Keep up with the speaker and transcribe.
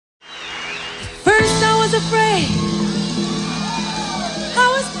was afraid. I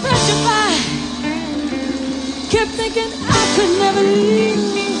was petrified. Kept thinking I could never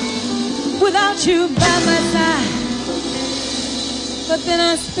leave without you by my side. But then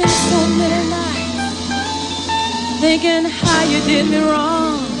I spent so many nights thinking how you did me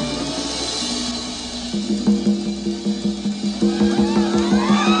wrong.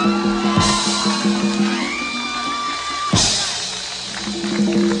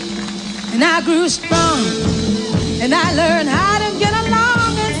 And I grew strong, and I learned how to get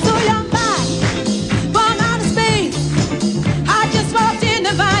along. And so you're back from outer space. I just walked in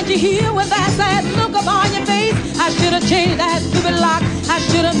to find you here with that sad look upon your face. I should have changed that stupid lock. I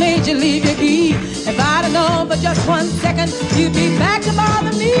should have made you leave your key. If I'd have known but just 1 second, you'd be back to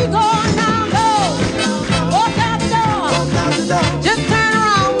bother me. Go on now, go. Walk out the door. Just turn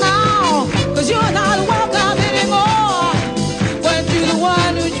around now, 'cause you're not welcome anymore. Weren't you the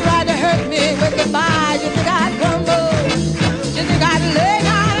one who tried to hurt me with goodbye? You think I'd crumble? You think I'd lay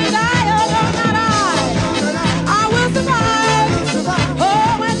down and die? Oh, no, not I. I will survive.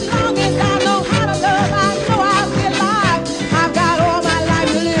 Oh, as long as I know how to love, I know I'll be alive. I've got all my life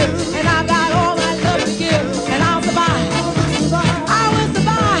to live, and I've got all my love to give, and I'll survive. I will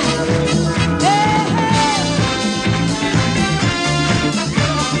survive. Hey, hey.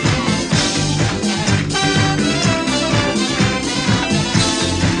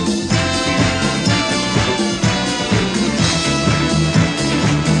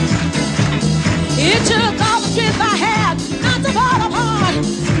 It took all the strength I had not to fall apart.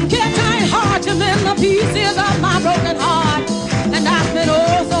 Kept trying hard to mend the pieces of my broken heart. And I spent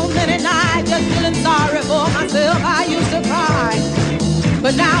oh so many nights just feeling sorry for myself. I used to cry,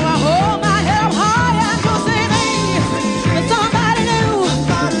 but now I hold my head up high and go say, hey, somebody new.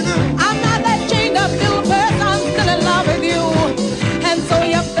 I'm not that chained up little person. I'm still in love with you. And so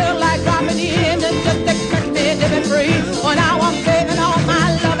you felt like dropping in and just expect me to be free. Well, now I'm saving all my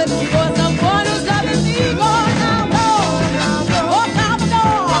loving for someone who's loving me. Go now, go. Walk out the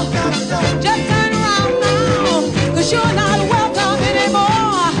door. Just turn around now, 'cause you're not welcome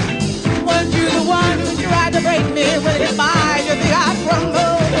anymore. Weren't you the one who tried to break me with goodbye? You think I'd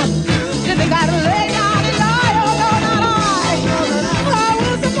crumble? You think I'd lay down and die? Oh, no, not I. I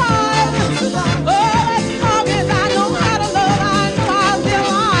will survive. Oh, as long as I know how to love, I know I'll be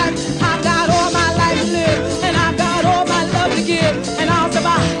alive. I've got all my life to live, and I've got all my love to give, and I'll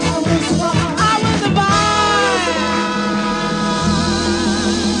survive. I will survive. I will survive.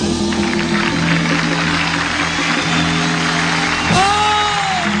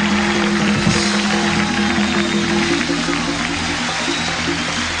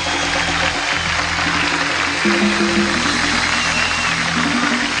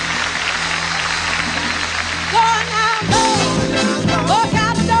 Go now, go. Walk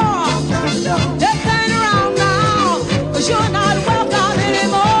out the door. Just turn around now, 'cause you're not welcome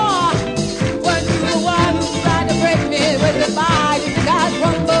anymore. Weren't you the one who tried to break me with goodbye? You think I'd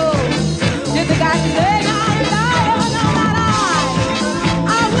crumble? You think I'd lay down and die? Oh, no, not I.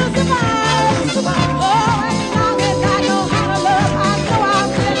 I will survive. Oh, as long as I know how to love, I know I'll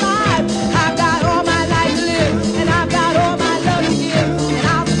be alive. I've got all my life to live, and I've got all my love to give, and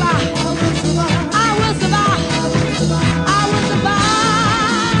I'll survive. I will survive. I will survive.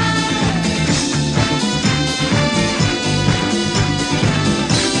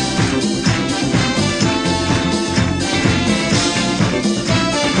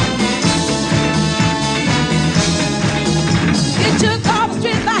 It took all the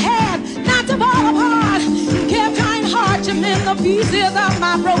strength I had not to fall apart. Kept trying hard to mend the pieces of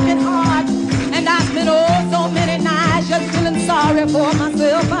my broken heart. And I spent oh so many nights just feeling sorry for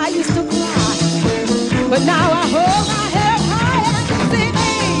myself. I used to cry, but now I hold my